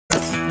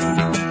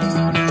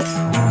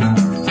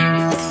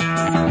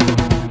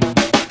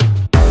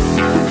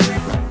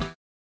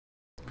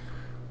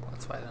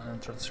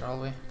instructions, shall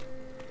we?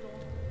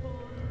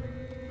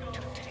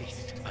 To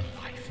taste a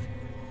life,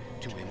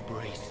 to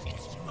embrace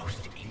its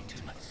most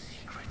intimate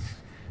secrets.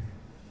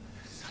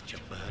 Such a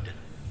burden,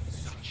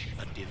 such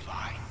a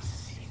divine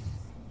sin.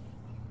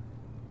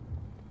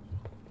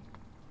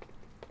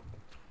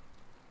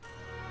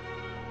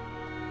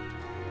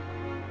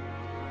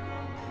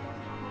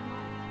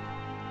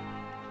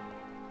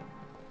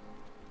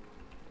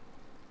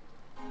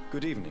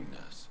 Good evening,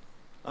 nurse.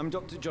 I'm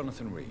Dr.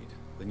 Jonathan Reed,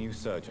 the new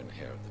surgeon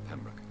here at the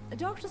Pembroke.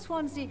 Dr.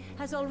 Swansea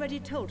has already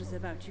told us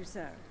about you,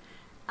 sir.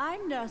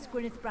 I'm Nurse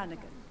Gwyneth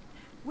Brannigan.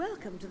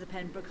 Welcome to the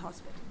Pembroke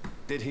Hospital.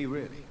 Did he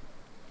really?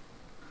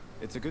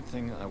 It's a good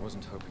thing I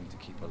wasn't hoping to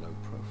keep a low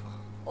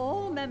profile.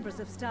 All members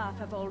of staff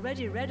have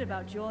already read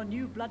about your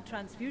new blood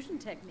transfusion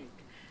technique.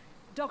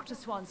 Dr.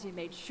 Swansea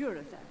made sure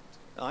of that.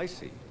 I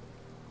see.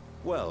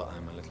 Well,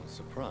 I'm a little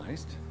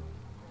surprised,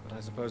 but I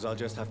suppose I'll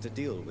just have to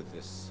deal with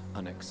this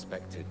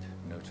unexpected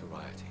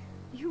notoriety.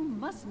 You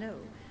must know,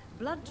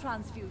 blood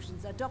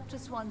transfusions are Dr.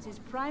 Swansea's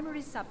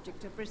primary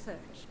subject of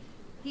research.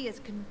 He is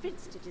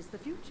convinced it is the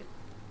future.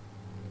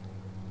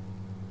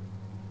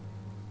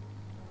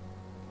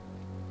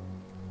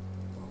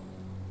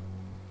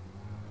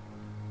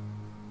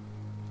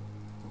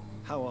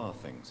 How are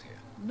things here?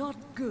 Not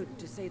good,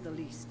 to say the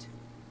least.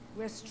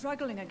 We're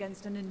struggling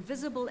against an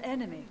invisible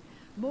enemy,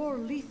 more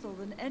lethal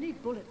than any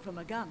bullet from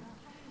a gun.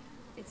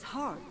 It's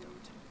hard, Doctor.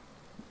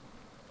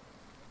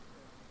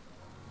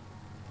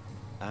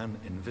 An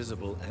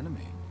invisible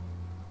enemy?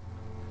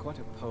 Quite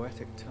a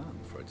poetic term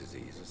for a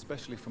disease,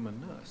 especially from a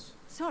nurse.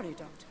 Sorry,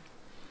 Doctor.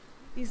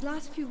 These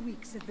last few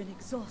weeks have been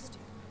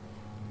exhausting.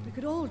 We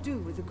could all do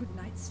with a good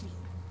night's sleep.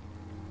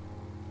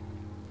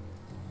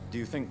 Do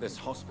you think this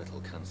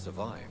hospital can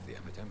survive the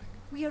epidemic?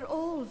 We are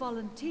all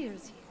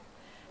volunteers here,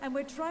 and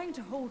we're trying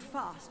to hold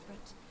fast,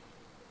 but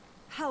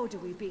how do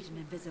we beat an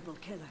invisible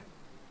killer?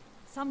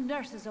 Some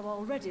nurses have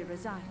already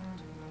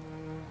resigned.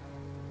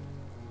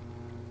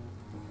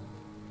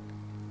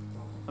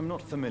 I'm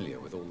not familiar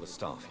with all the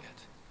staff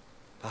yet.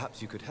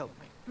 Perhaps you could help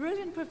me.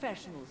 Brilliant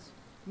professionals,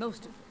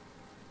 most of them.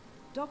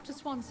 Dr.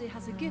 Swansea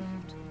has a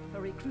gift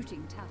for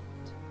recruiting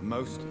talent.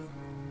 Most of them.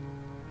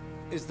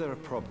 Is there a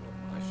problem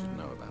I should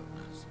know about,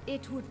 nurse?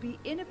 It would be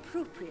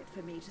inappropriate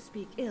for me to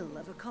speak ill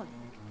of a colleague.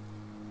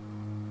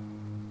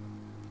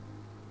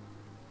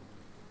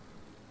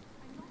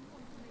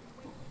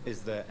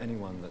 Is there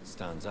anyone that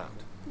stands out?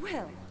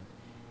 Well,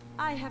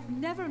 I have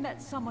never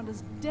met someone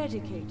as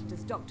dedicated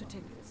as Dr.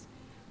 Tinkers.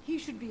 He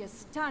should be a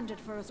standard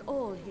for us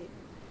all here.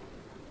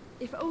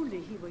 If only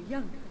he were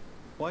younger.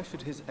 Why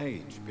should his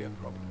age be a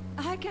problem?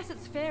 I guess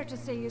it's fair to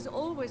say he's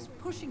always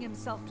pushing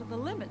himself to the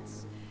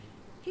limits.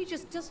 He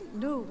just doesn't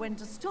know when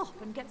to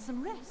stop and get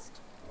some rest.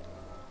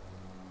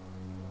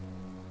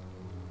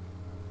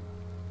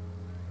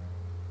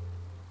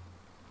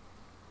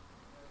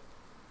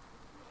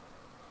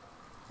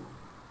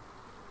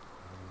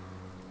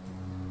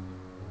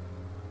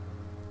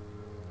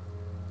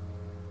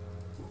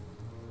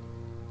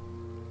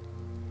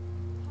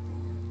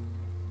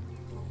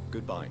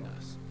 Goodbye,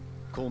 nurse.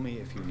 Call me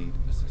if you need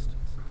assistance.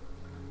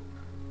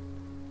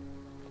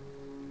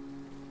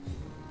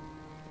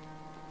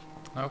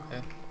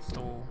 Okay,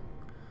 so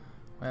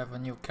we have a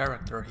new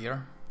character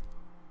here.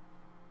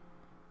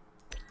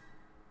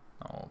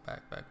 Oh,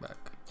 back.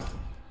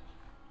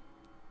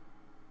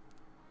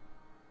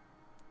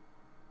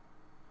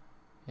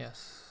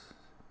 Yes,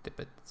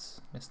 Tippets,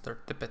 Mr.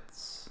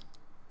 Tippets.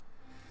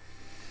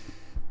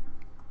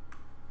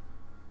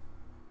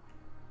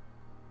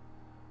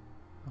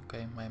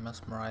 Okay, my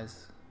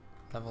mesmerize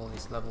level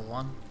is level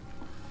 1.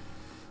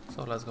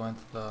 So let's go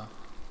into the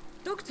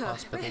Doctor,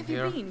 hospital where have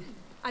here. you been?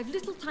 I've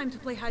little time to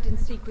play hide and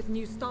seek with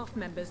new staff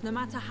members, no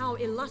matter how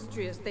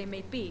illustrious they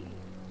may be.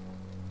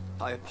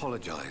 I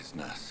apologize,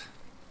 nurse.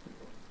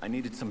 I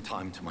needed some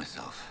time to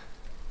myself.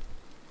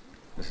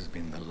 This has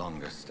been the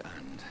longest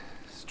and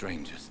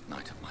strangest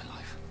night of my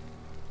life.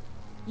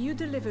 You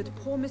delivered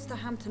poor Mr.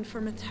 Hampton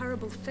from a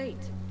terrible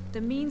fate.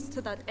 The means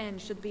to that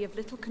end should be of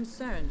little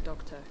concern,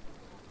 Doctor.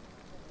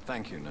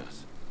 Thank you,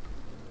 nurse.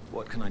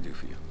 What can I do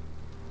for you?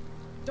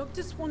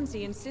 Dr.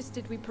 Swansea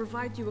insisted we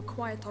provide you a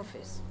quiet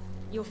office.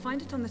 You'll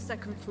find it on the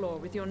 2nd floor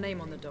with your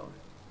name on the door.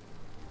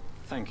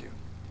 Thank you.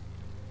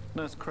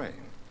 Nurse Crane,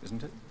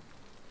 isn't it?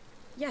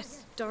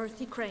 Yes,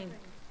 Dorothy Crane.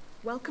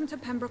 Welcome to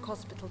Pembroke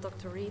Hospital,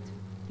 Dr. Reed.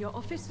 Your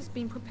office has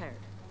been prepared.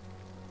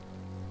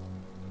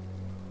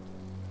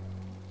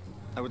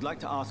 I would like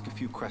to ask a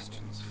few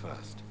questions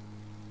first.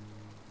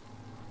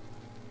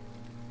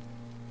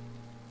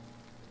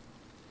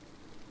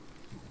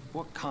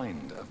 What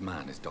kind of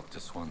man is Dr.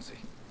 Swansea?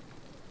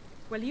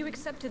 Well, you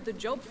accepted the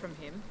job from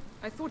him.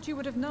 I thought you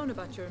would have known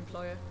about your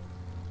employer.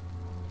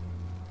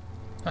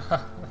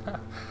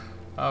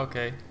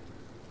 Okay.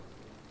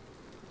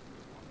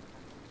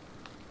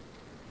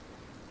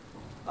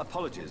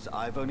 Apologies,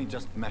 I've only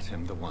just met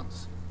him the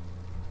once.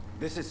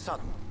 This is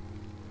sudden.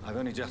 I've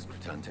only just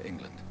returned to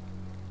England.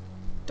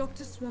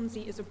 Dr.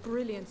 Swansea is a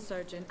brilliant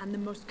surgeon and the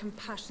most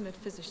compassionate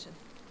physician.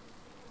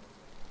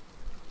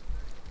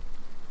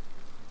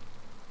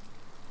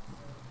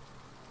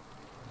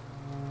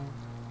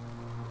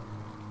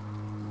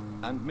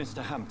 And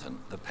Mr. Hampton,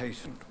 the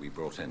patient we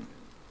brought in,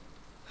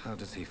 how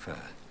does he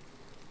fare?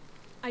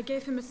 I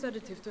gave him a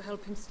sedative to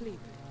help him sleep.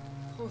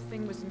 Poor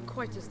thing was in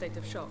quite a state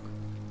of shock.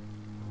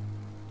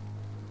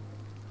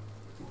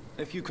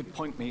 If you could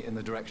point me in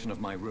the direction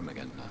of my room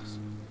again, nurse.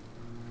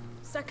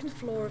 Second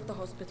floor of the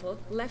hospital,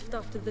 left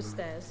after the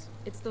stairs.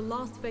 It's the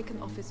last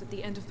vacant office at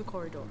the end of the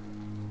corridor.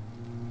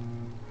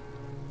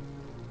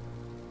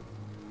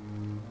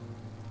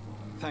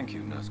 Thank you,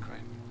 Nurse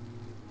Crane.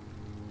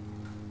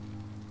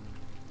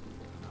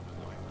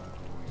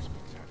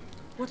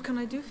 What can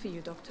I do for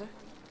you, Doctor?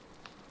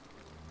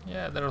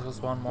 Yeah, there was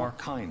one more. What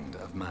kind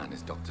of man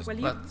is Dr. Well,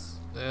 Let's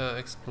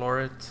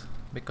explore it,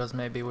 because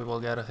maybe we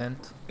will get a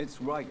hint.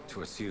 It's right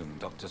to assume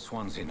Dr.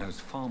 Swansea knows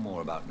far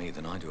more about me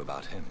than I do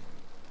about him.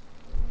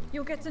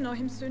 You'll get to know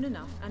him soon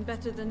enough, and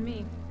better than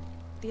me.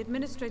 The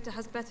administrator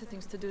has better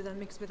things to do than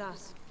mix with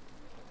us.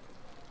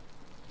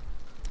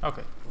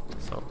 Okay,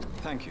 so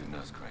Thank you,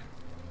 Nurse Crane.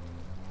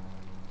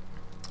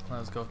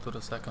 let's go to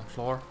the second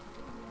floor.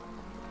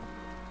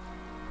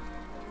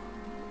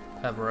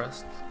 Have a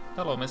rest.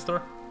 Hello,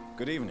 mister.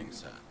 Good evening,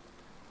 sir.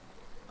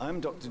 I'm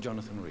Dr.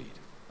 Jonathan Reed.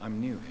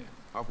 I'm new here.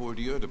 I've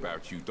already heard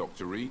about you,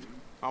 Dr. Reed.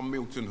 I'm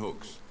Milton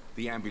Hooks,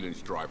 the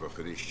ambulance driver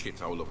for this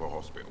shithole of a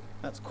hospital.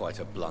 That's quite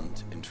a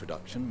blunt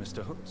introduction,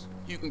 Mr. Hooks.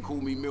 You can call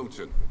me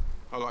Milton.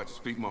 I like to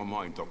speak my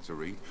mind, Dr.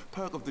 Reed.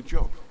 Perk of the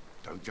job.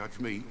 Don't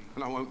judge me,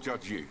 and I won't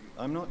judge you.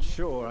 I'm not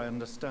sure I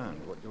understand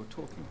what you're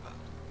talking about.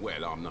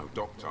 Well, I'm no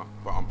doctor,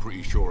 but I'm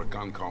pretty sure a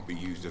gun can't be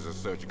used as a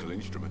surgical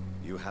instrument.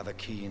 You have a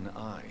keen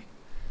eye.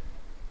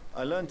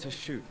 I learned to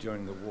shoot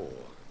during the war,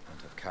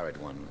 and have carried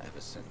one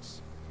ever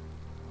since.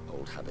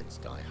 Old habits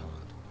die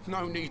hard.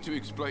 No need to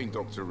explain,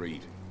 Dr.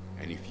 Reed.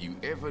 And if you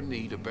ever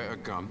need a better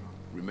gun,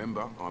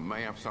 remember, I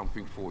may have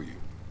something for you.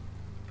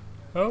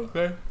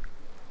 Okay.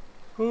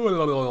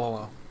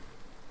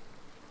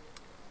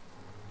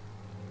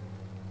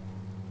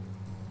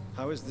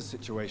 How is the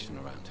situation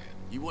around here?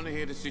 You want to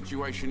hear the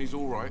situation is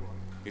all right?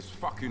 It's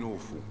fucking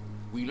awful.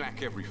 We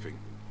lack everything,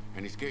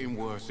 and it's getting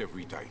worse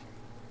every day.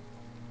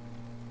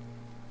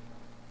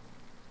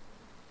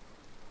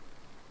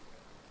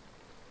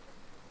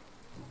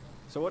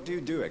 So what do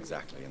you do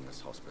exactly in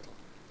this hospital?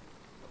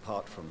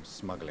 Apart from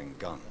smuggling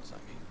guns, I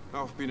mean.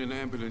 I've been an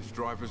ambulance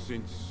driver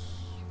since...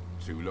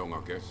 too long,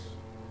 I guess.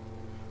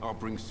 I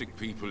bring sick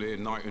people here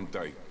night and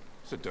day.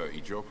 It's a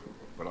dirty job,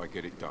 but I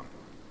get it done.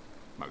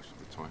 Most of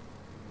the time.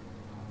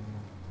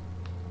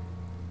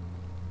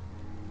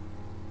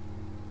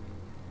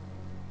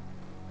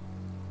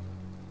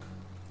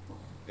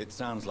 It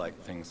sounds like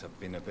things have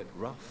been a bit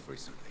rough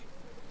recently.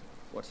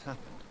 What's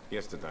happened?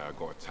 Yesterday I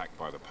got attacked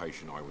by the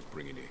patient I was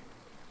bringing here.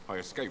 I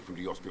escaped through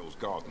the hospital's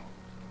garden,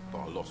 but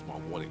I lost my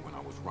wallet when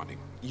I was running.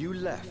 You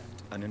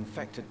left an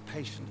infected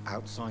patient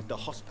outside the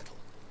hospital?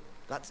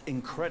 That's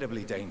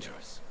incredibly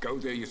dangerous. Go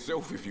there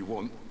yourself if you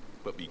want,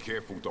 but be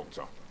careful,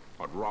 Doctor.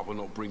 I'd rather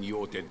not bring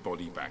your dead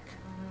body back.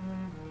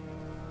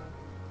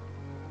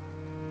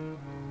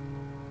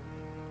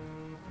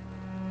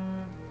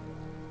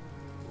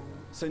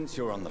 Since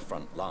you're on the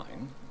front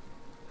line,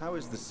 how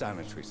is the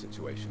sanitary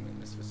situation in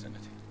this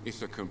vicinity?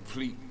 It's a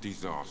complete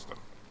disaster.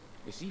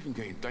 It's even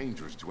getting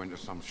dangerous to enter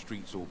some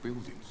streets or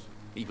buildings.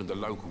 Even the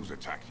locals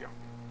attack you.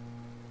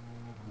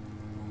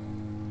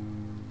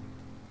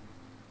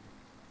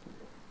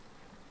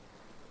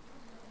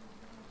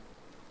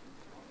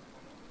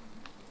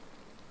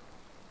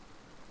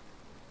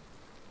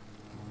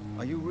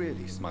 Are you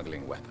really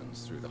smuggling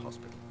weapons through the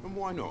hospital? And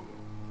why not?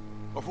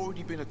 I've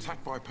already been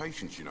attacked by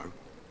patients, you know.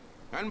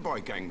 And by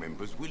gang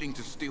members willing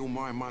to steal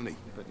my money.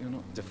 But you're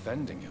not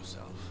defending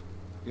yourself.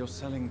 You're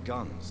selling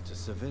guns to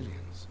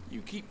civilians.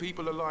 You keep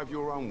people alive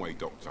your own way,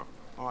 Doctor.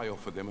 I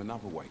offer them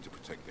another way to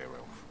protect their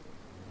health.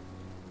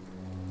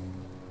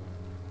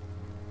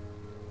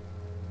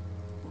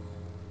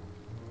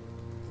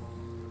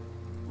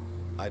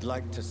 I'd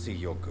like to see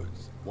your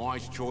goods.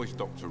 Wise choice,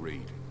 Dr.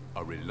 Reed.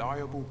 A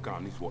reliable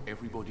gun is what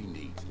everybody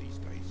needs these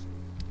days.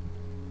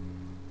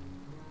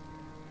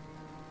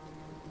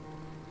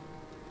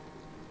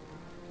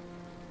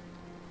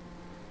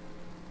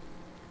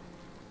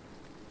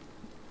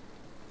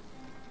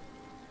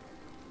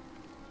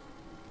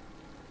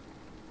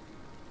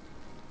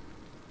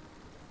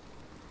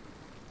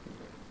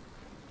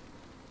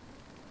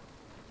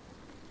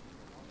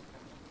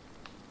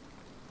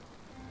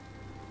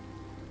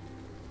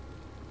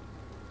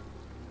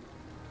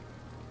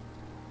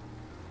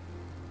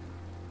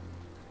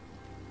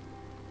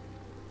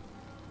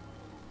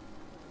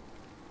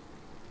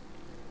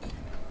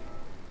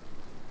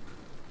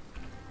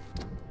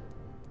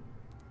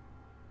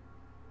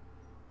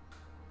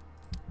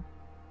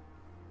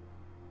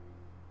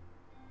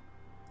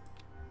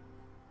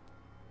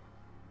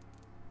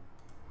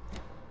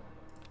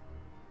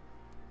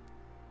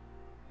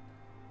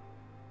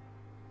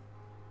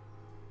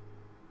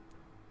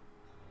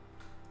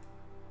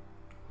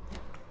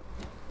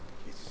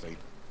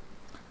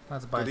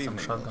 Let's buy Good some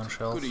evening, shotgun Milton.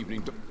 shells. Good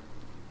evening,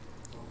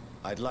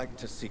 I'd like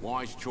to see...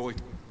 Wise choice.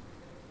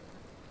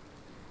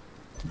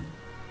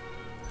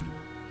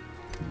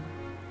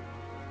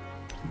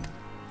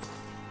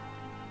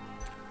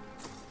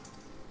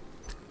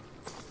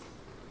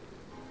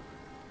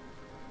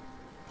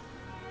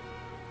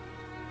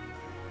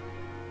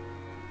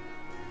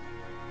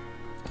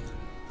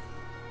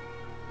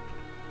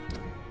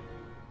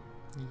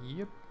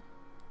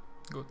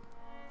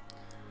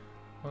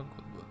 Good,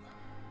 good, good.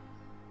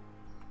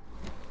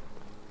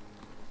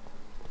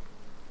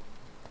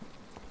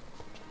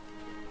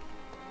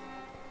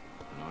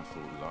 And I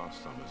thought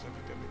last summer's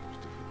epidemic was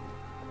difficult.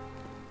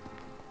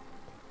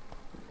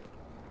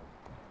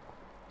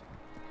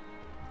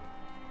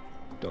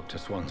 Dr.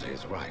 Swansea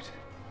is right.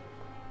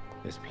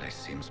 This place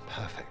seems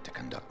perfect to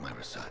conduct my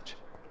research.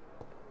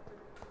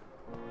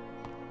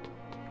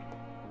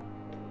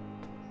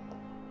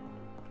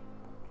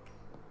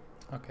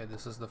 Okay,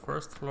 this is the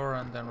first floor,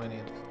 and then we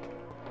need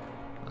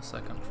the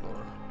second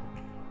floor.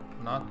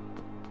 Not.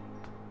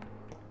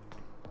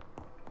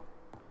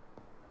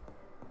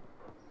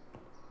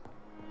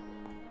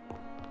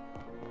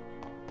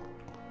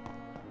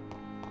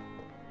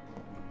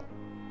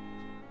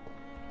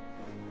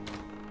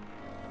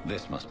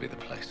 This must be the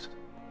place.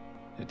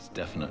 It's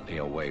definitely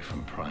away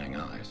from prying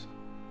eyes.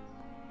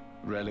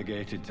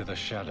 Relegated to the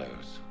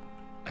shadows.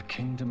 A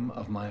kingdom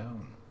of my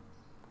own.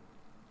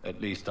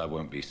 At least I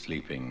won't be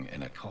sleeping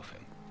in a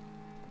coffin.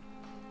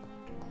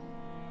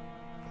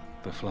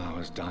 The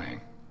flower's dying.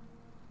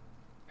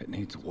 It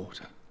needs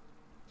water.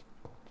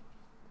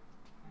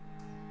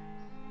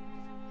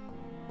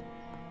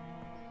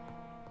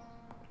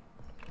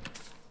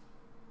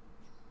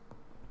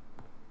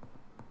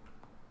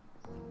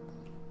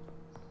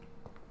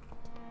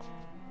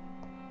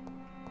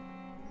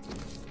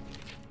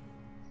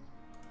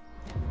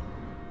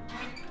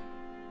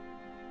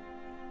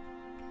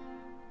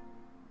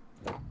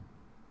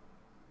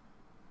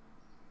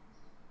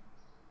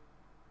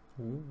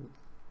 Ooh.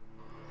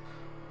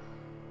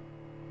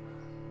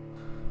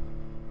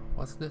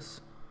 What's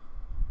this?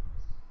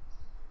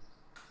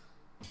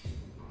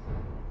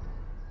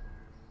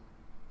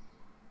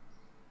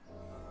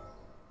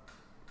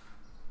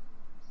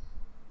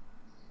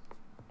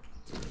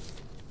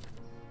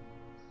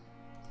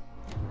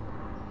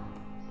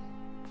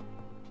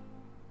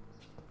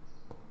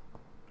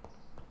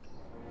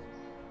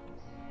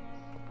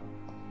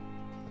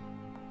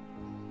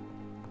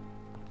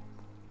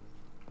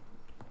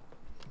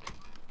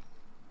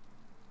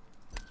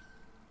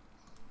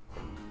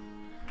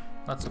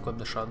 Let's equip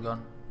the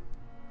shotgun.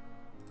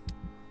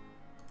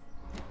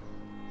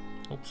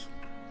 Oops.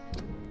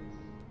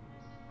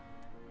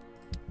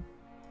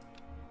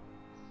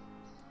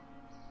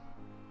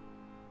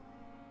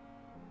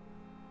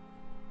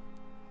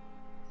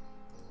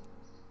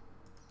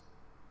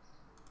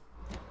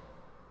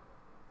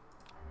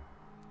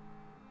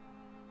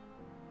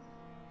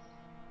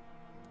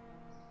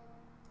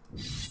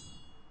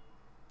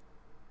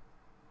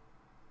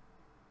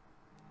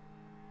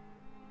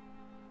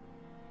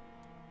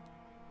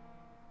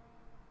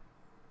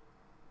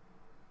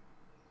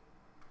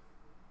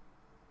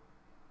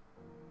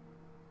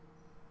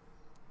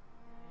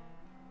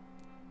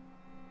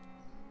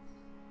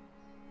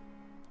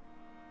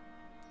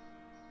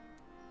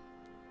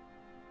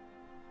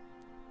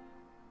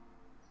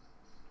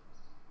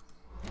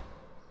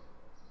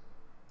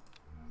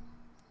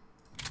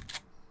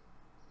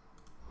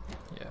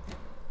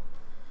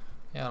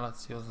 Yeah,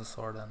 let's use the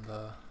sword and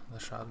the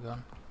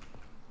shotgun.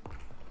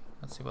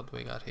 Let's see what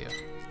we got here.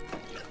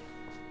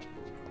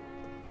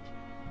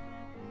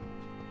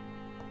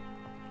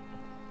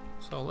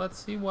 So let's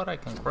see what I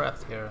can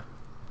craft here.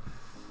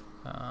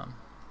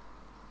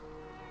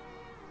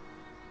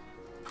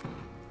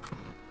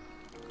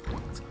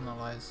 Let's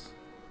analyze.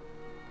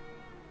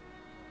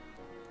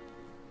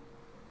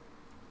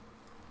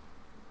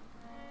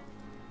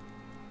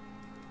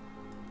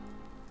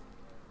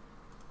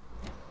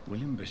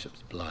 William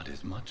Bishop's blood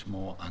is much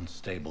more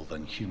unstable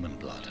than human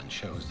blood and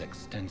shows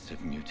extensive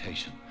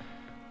mutation.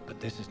 But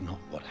this is not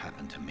what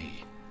happened to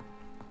me.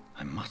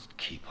 I must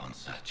keep on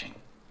searching.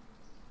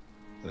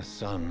 The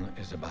sun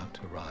is about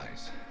to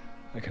rise.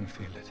 I can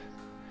feel it.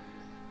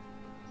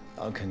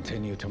 I'll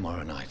continue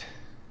tomorrow night.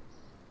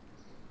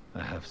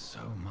 I have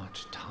so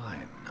much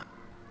time now.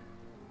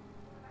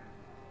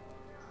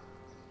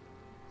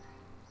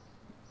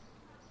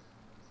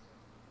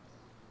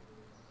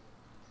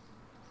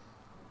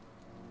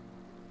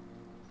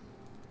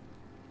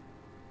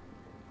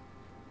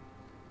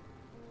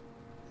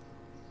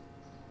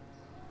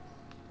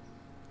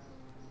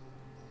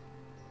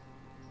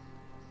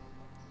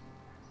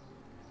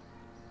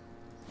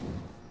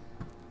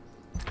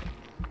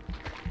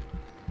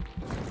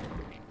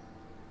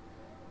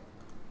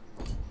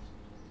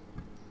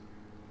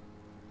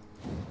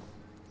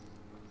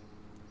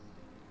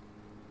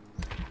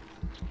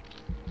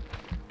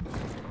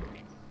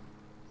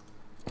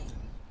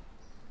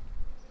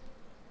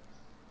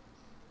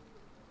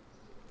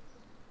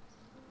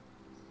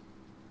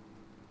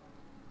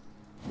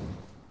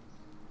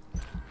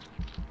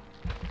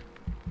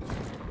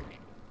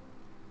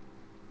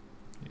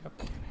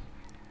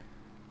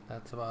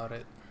 That's about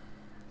it.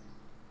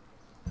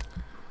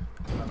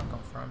 I'm gonna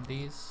confirm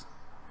these.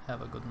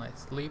 Have a good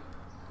night's sleep.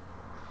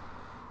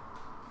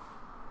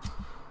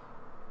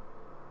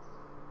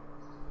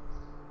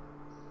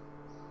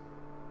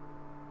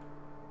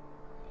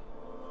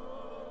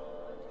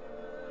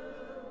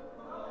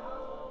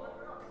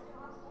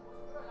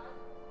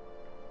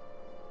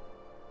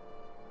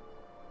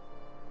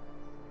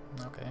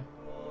 Okay.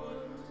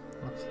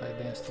 Looks like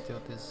the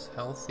Institute is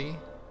healthy.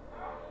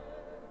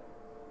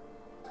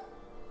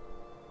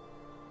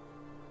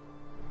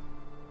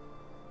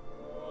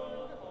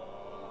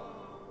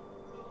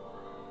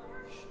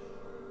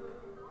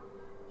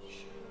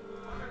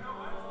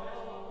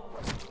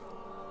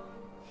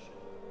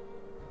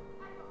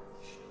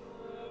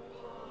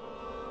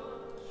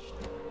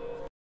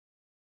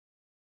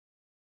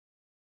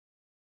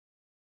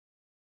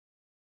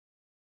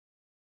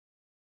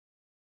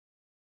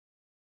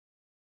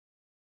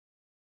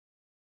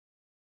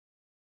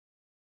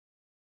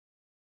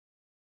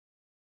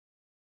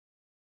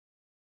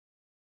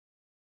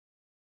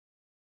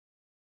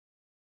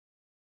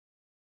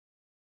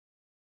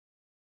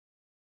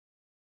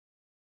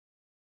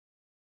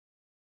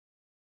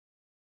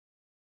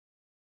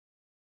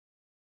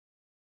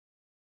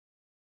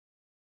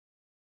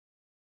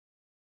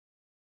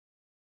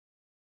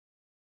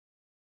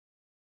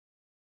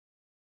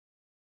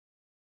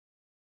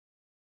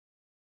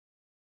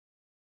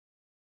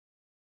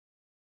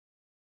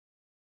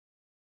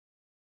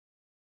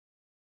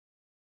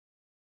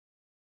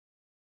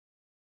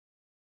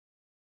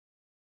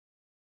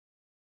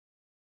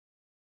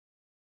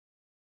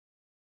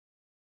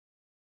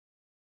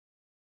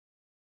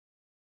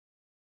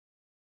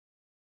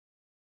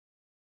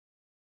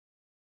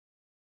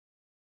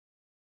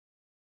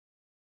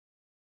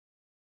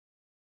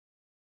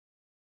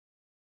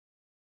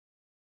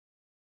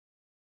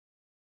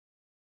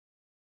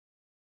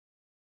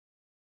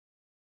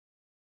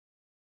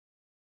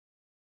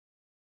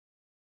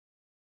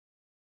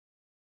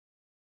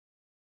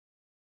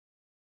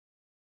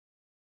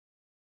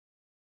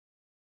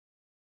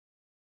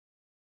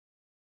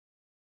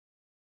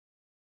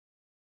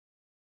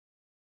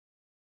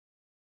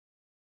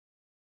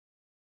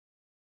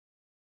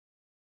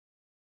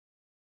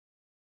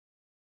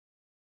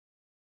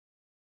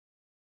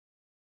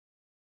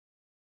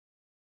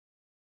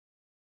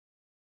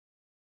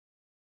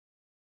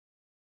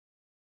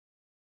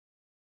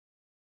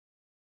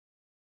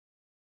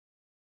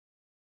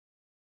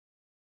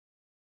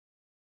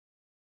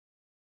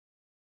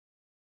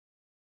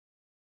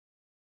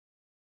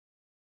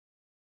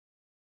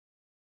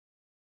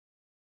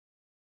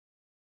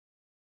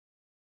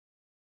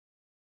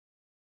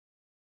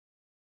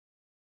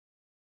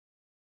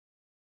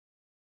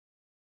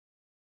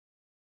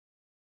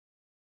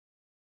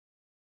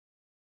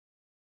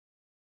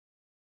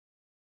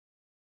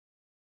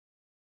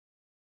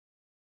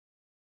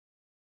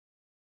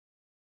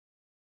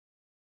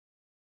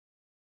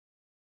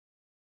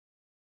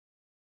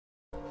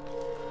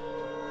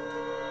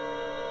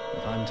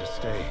 If I'm to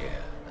stay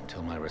here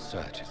until my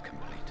research is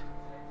complete,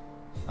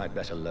 I'd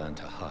better learn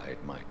to hide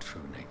my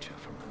true nature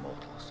from the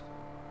mortals.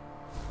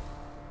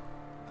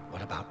 But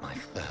what about my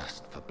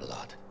thirst for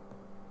blood?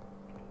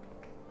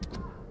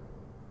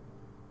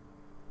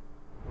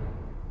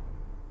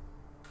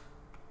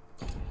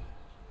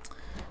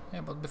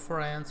 Yeah, but before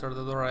I answer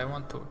the door, I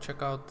want to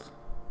check out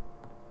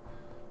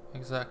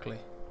exactly.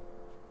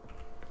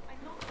 I'm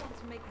not one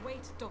to make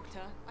wait,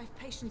 Doctor. I've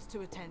patients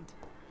to attend.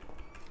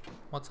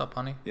 What's up,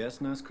 honey? Yes,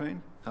 Nurse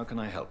Crane? How can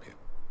I help you?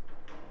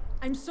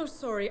 I'm so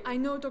sorry. I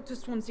know Dr.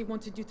 Swansea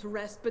wanted you to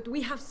rest, but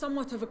we have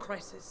somewhat of a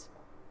crisis.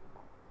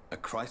 A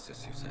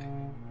crisis, you say?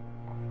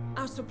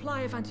 Our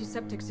supply of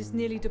antiseptics is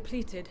nearly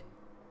depleted.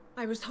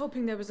 I was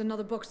hoping there was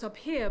another box up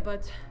here,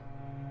 but...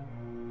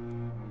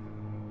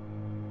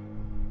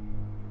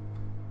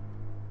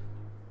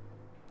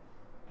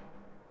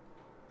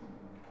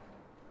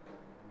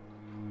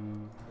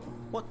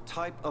 What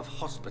type of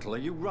hospital are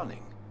you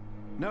running?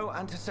 No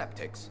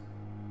antiseptics?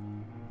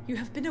 You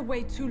have been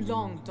away too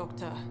long,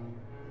 Doctor.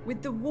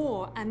 With the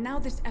war and now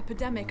this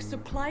epidemic,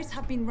 supplies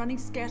have been running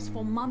scarce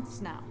for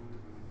months now.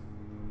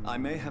 I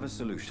may have a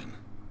solution.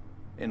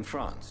 In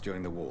France,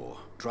 during the war,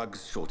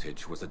 drugs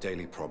shortage was a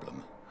daily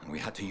problem, and we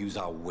had to use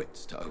our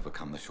wits to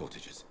overcome the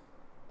shortages.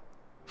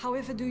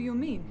 However do you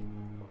mean?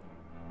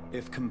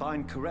 If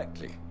combined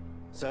correctly,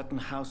 certain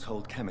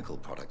household chemical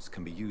products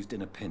can be used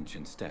in a pinch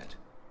instead.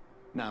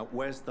 Now,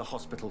 where's the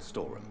hospital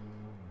storeroom?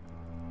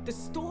 The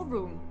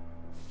storeroom?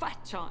 Fat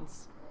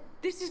chance.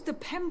 This is the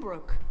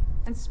Pembroke,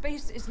 and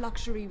space is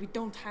luxury we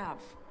don't have.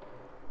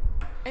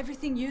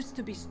 Everything used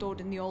to be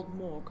stored in the old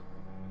morgue.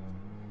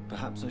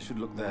 Perhaps I should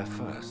look there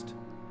first.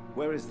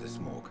 Where is this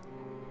morgue?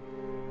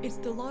 It's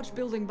the large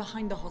building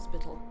behind the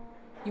hospital.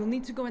 You'll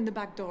need to go in the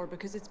back door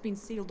because it's been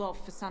sealed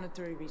off for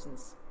sanitary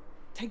reasons.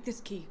 Take this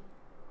key.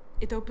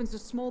 It opens a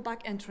small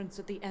back entrance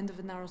at the end of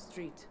a narrow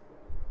street.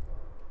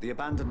 The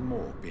abandoned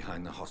morgue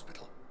behind the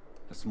hospital.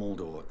 A small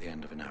door at the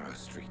end of a narrow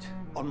street.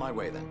 On my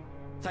way then.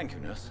 Thank you,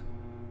 nurse.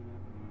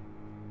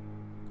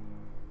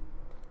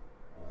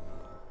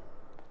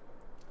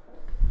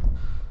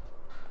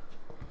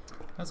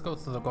 Let's go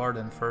to the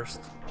garden first.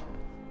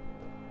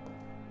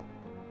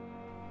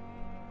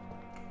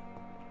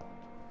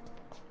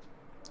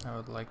 I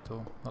would like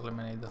to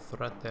eliminate the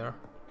threat there.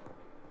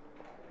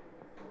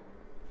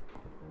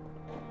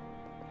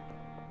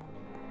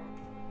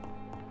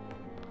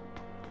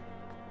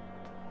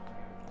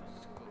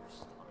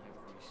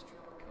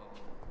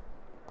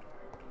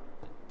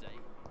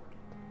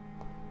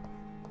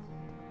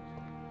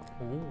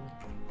 Ooh,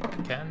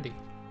 candy.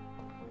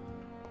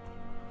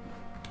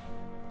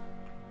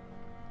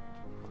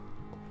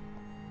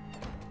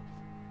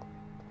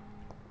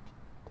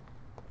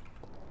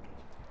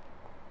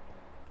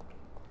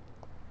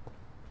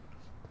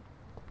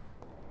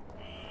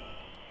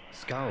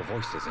 Scowl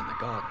voices in the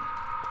garden.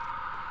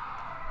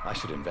 I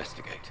should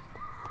investigate.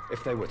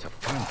 If they were to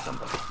find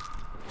somebody.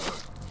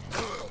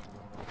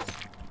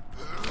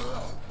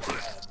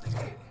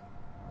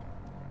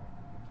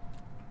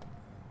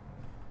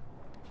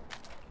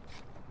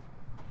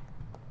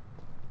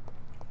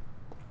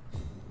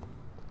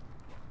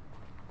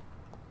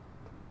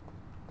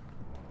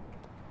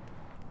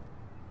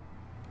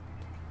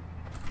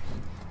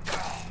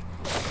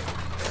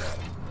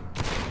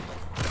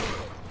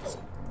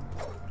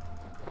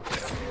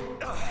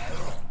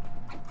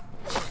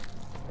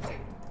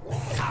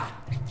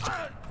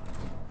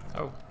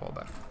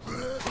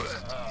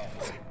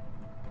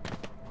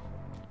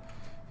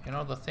 You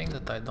know, the thing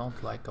that I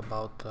don't like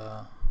about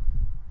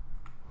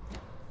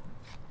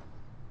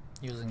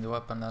using the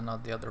weapon and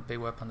not the other big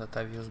weapon that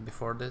I've used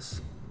before this,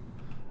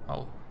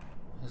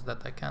 is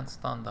that I can't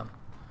stun them.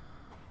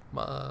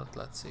 But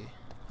let's see.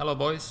 Hello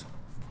boys,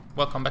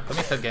 welcome back to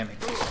Mythed Gaming.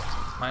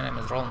 My name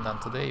is Roland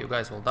and today you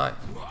guys will die.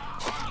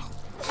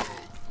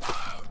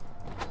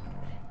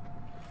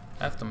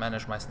 I have to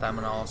manage my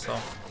stamina also.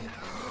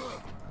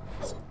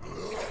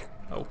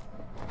 Oh.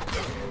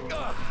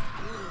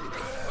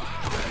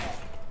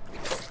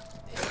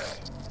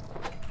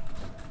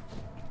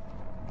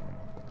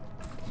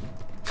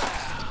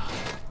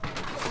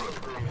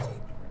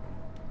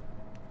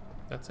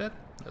 That's it?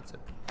 That's it.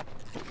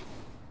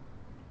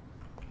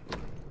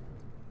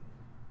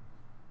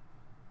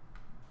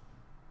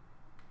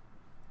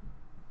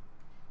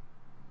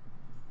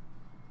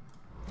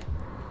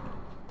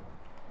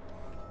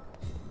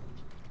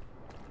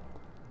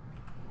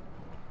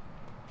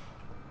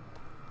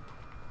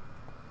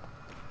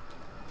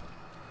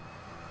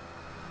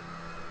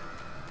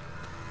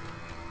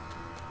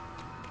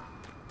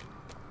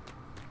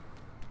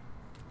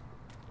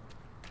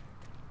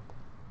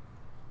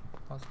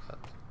 What's that?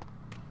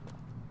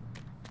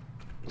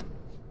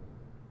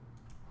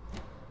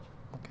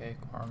 Okay,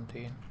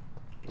 quarantine.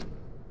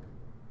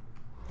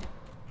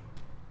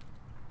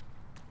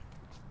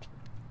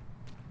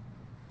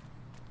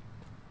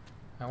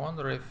 I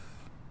wonder if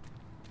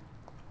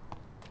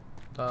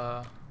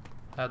the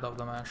head of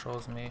the man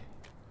shows me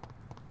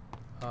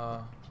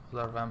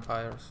other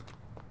vampires,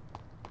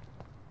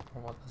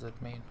 or what does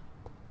it mean?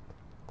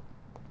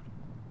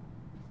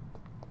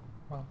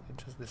 Well,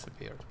 it just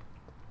disappeared.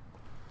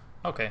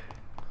 Okay,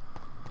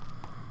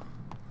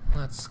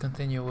 let's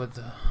continue with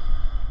the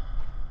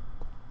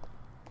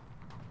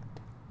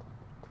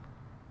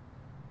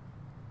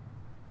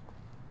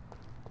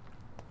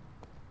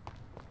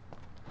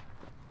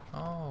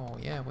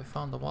we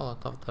found the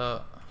wallet of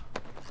the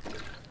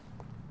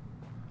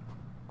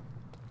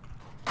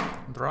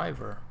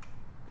driver.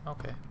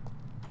 Okay.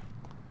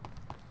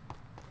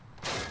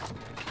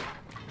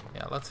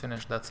 Yeah, let's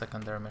finish that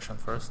secondary mission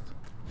first.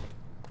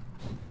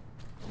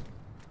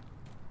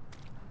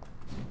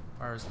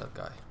 Where is that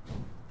guy?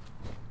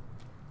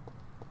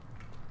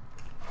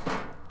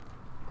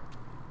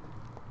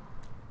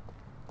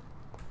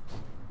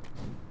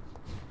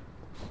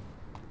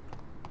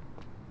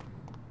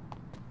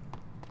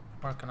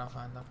 Where can I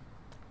find them?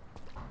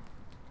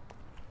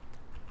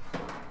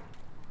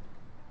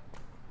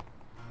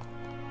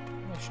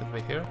 Should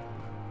be here.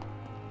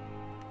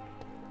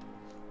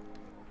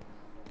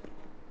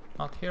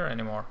 Not here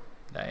anymore.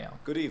 Damn.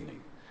 Good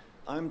evening.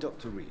 I'm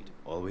Dr. Reed.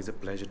 Always a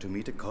pleasure to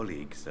meet a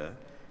colleague, sir.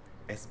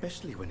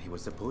 Especially when he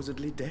was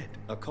supposedly dead.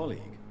 A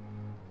colleague?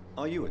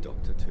 Are you a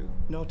doctor too?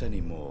 Not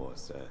anymore,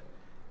 sir.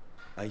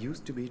 I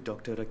used to be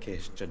Dr.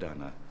 Rakesh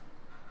Chadana.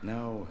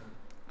 Now,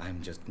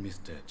 I'm just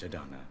Mr.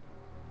 Chadana.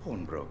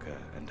 Pawnbroker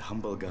and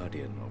humble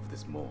guardian of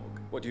this morgue.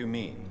 What do you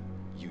mean,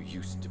 you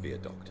used to be a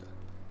doctor?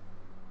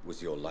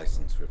 Was your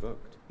license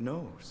revoked?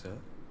 No, sir.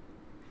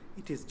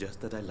 It is just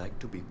that I like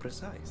to be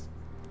precise.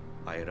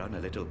 I run a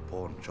little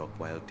pawn shop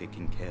while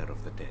taking care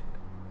of the dead.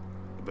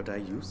 But I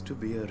used to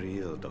be a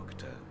real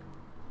doctor.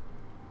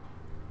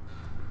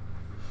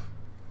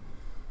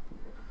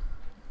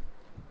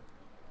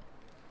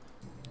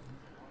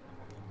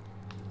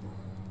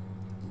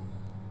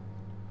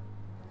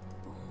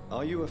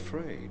 Are you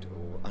afraid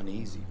or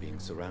uneasy being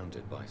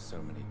surrounded by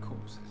so many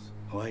corpses?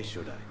 Why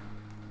should I?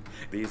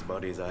 These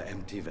bodies are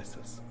empty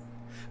vessels.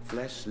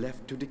 Flesh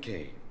left to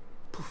decay.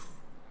 Poof.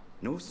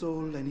 No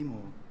soul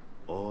anymore.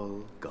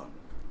 All gone.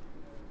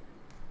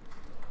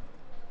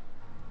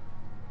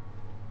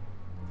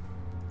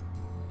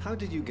 How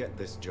did you get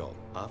this job?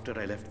 After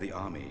I left the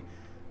army,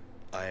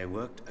 I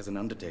worked as an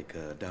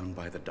undertaker down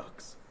by the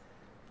docks.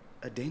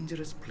 A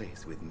dangerous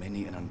place with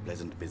many an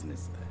unpleasant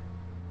business there.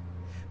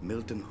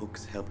 Milton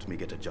Hooks helped me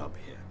get a job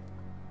here.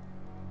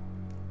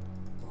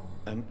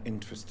 An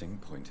interesting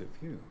point of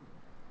view.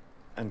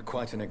 And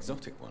quite an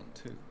exotic one,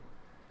 too.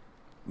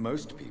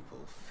 Most people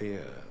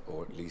fear,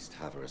 or at least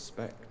have a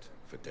respect,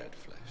 for dead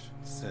flesh.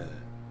 Sir,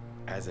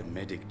 As a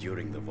medic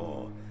during the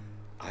war,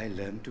 I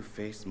learned to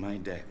face my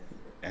death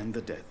and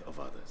the death of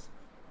others.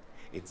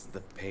 It's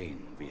the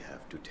pain we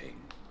have to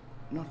tame,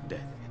 not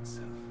death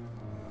itself.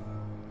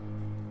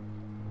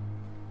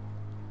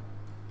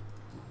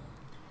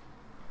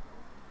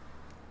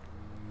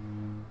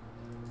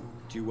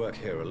 Do you work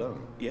here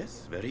alone?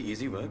 Yes, very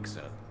easy work,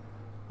 sir.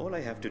 All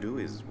I have to do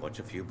is watch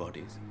a few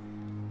bodies.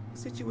 The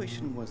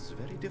situation was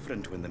very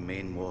different when the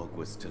main morgue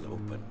was still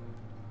open.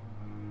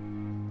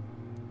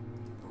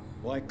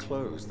 Why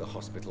close the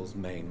hospital's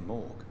main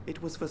morgue?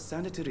 It was for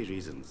sanitary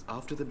reasons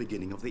after the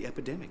beginning of the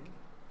epidemic.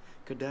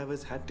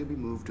 Cadavers had to be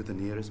moved to the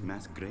nearest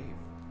mass grave.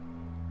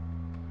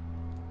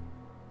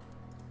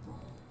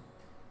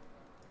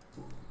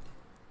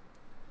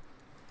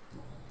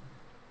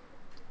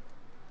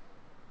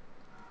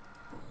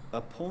 A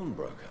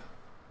pawnbroker?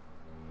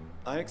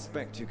 I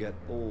expect you get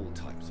all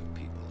types of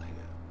people here.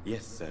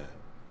 Yes, sir.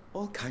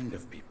 All kind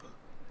of people.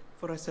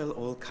 For I sell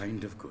all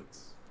kind of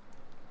goods.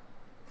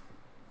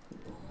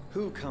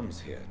 Who comes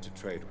here to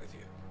trade with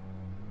you?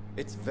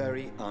 It's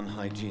very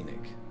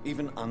unhygienic,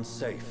 even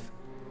unsafe.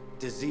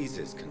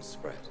 Diseases can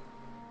spread.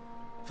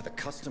 For the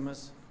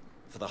customers,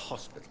 for the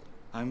hospital.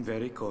 I'm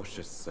very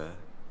cautious, sir.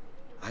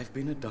 I've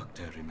been a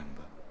doctor,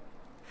 remember?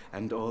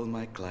 And all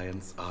my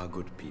clients are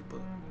good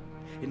people.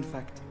 In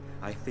fact,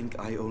 I think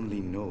I only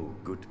know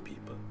good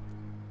people.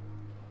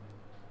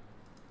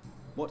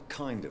 What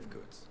kind of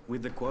goods?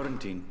 With the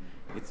quarantine,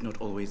 it's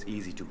not always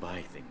easy to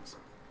buy things.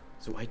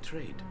 So I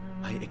trade,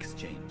 I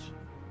exchange.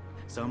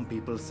 Some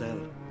people sell,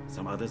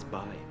 some others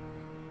buy.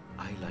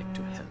 I like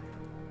to help.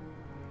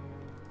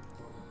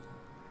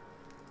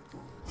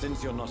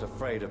 Since you're not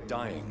afraid of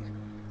dying,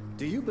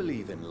 do you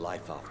believe in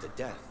life after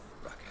death,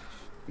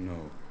 Rakesh? No,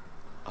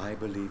 I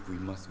believe we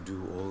must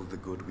do all the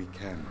good we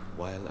can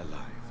while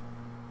alive.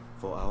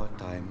 For our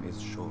time is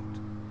short,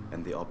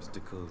 and the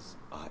obstacles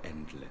are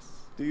endless.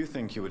 Do you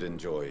think you would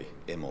enjoy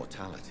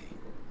immortality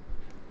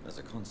as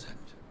a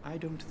concept? I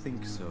don't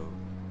think so.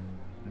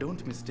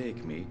 Don't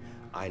mistake me.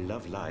 I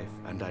love life,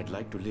 and I'd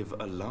like to live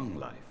a long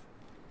life.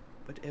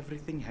 But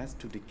everything has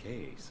to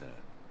decay, sir.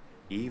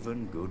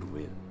 Even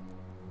goodwill.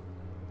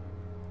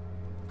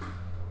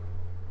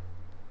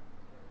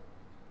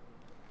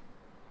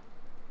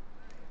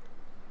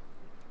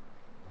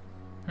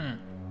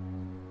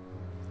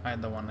 I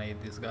don't wanna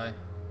eat this guy.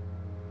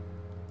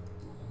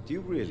 Do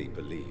you really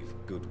believe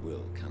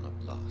goodwill cannot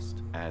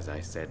last? As I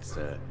said,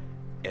 sir,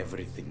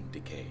 everything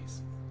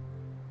decays.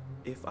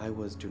 If I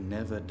was to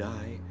never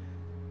die,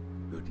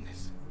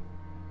 goodness,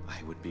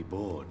 I would be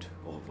bored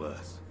or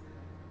worse.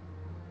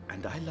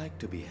 And I like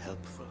to be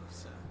helpful,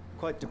 sir.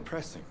 Quite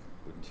depressing,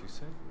 wouldn't you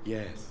say?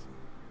 Yes,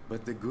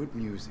 but the good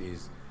news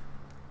is,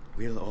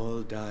 we'll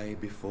all die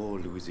before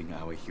losing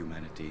our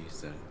humanity,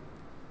 sir.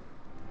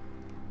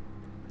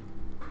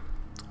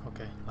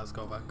 Okay, let's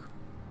go back.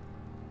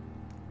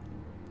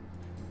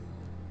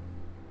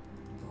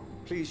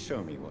 Please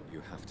show me what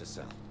you have to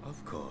sell.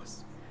 Of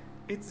course.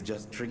 It's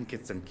just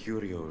trinkets and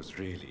curios,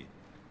 really.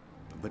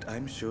 But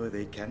I'm sure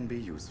they can be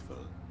useful.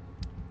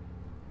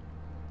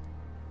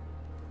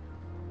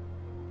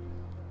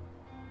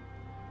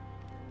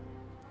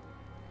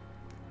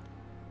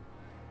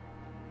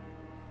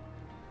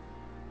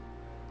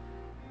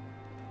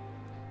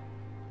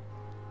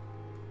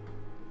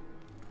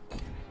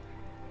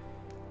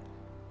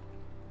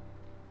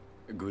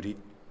 Goody.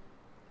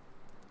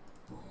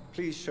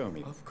 Please show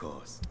me. Of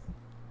course.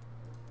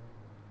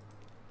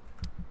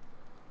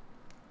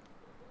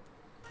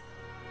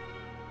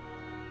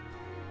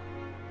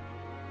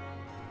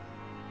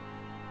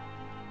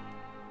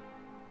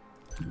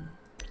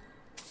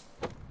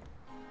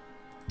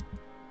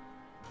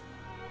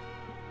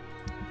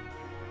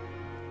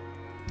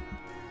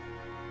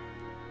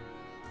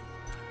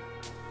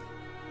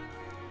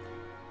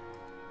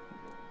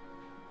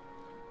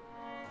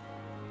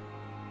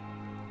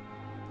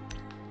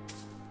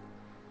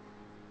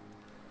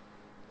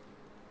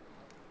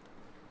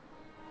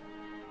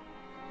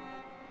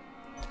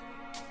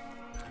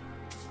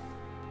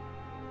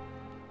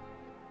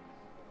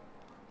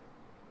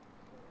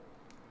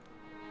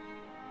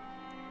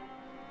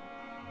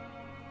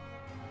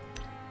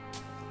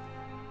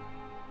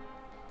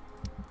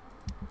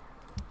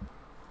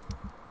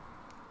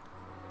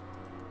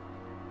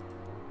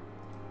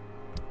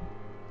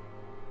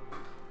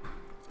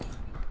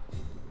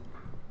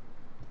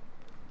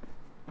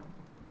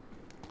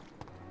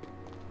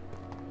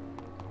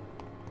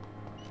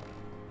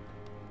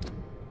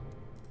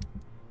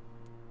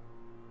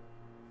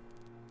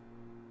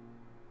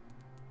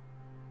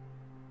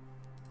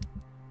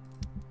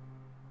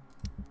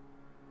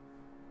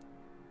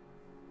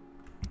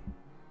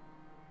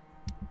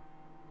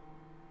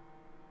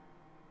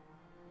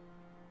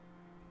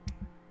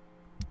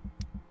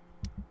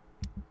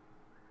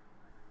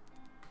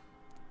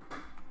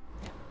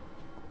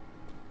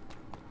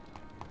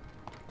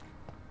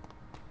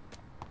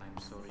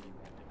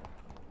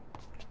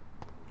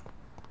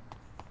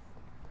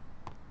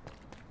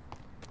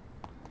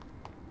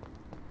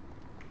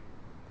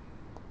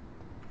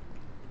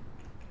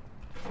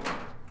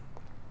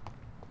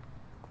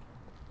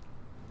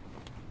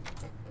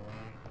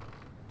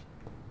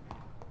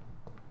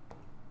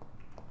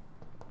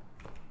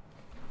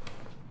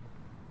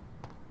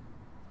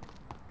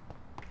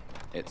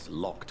 It's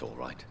locked, all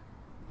right.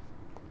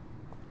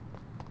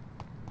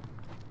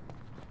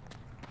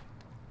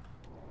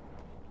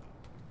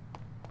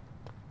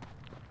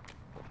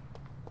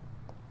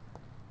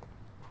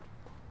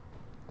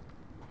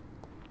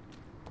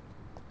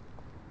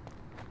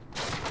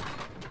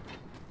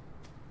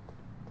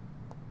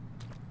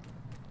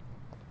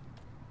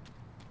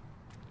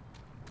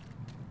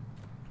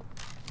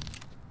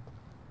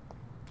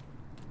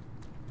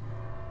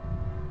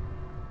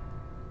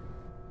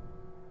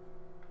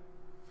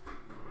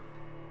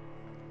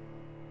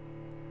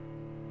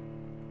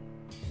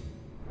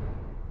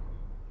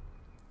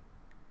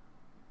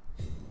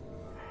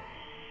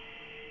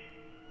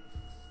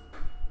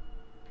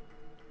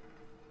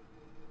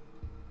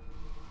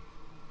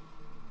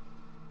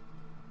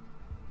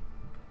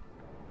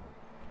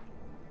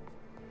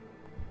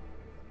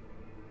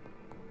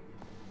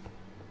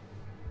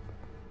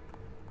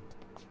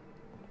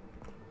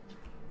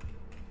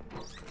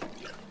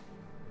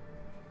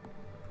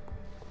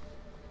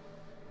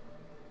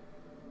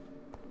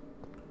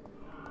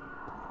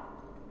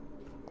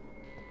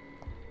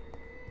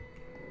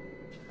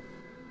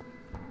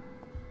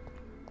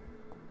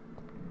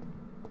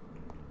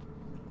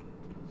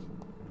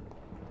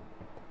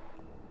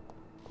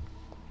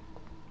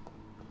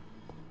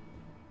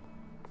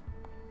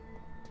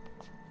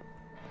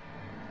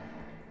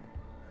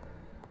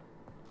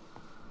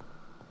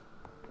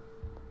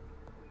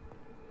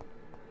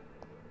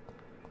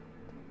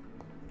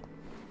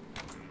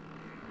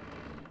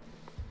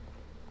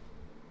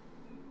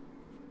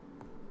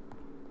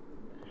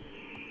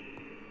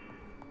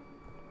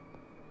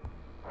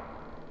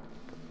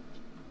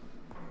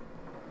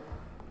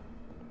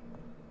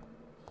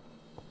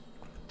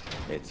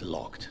 It's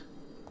locked.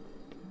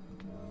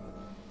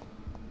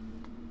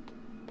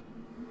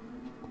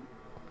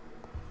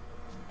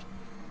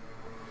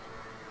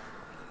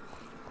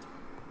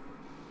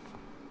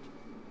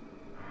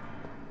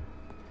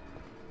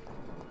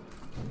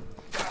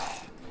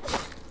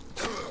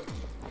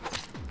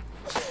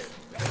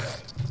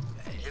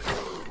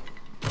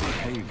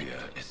 Behavior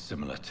is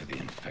similar to the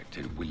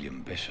infected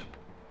William Bishop.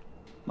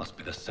 Must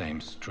be the same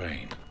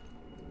strain.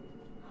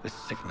 This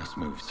sickness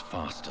moves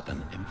faster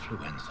than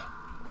influenza.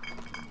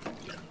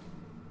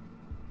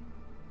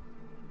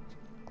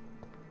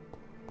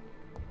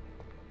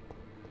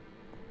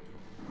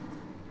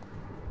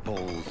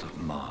 Balls of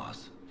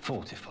Mars,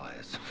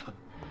 fortifiers.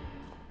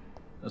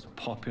 As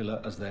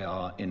popular as they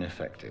are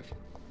ineffective.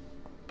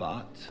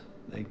 But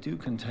they do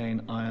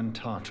contain iron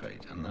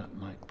tartrate, and that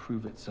might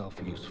prove itself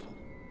useful.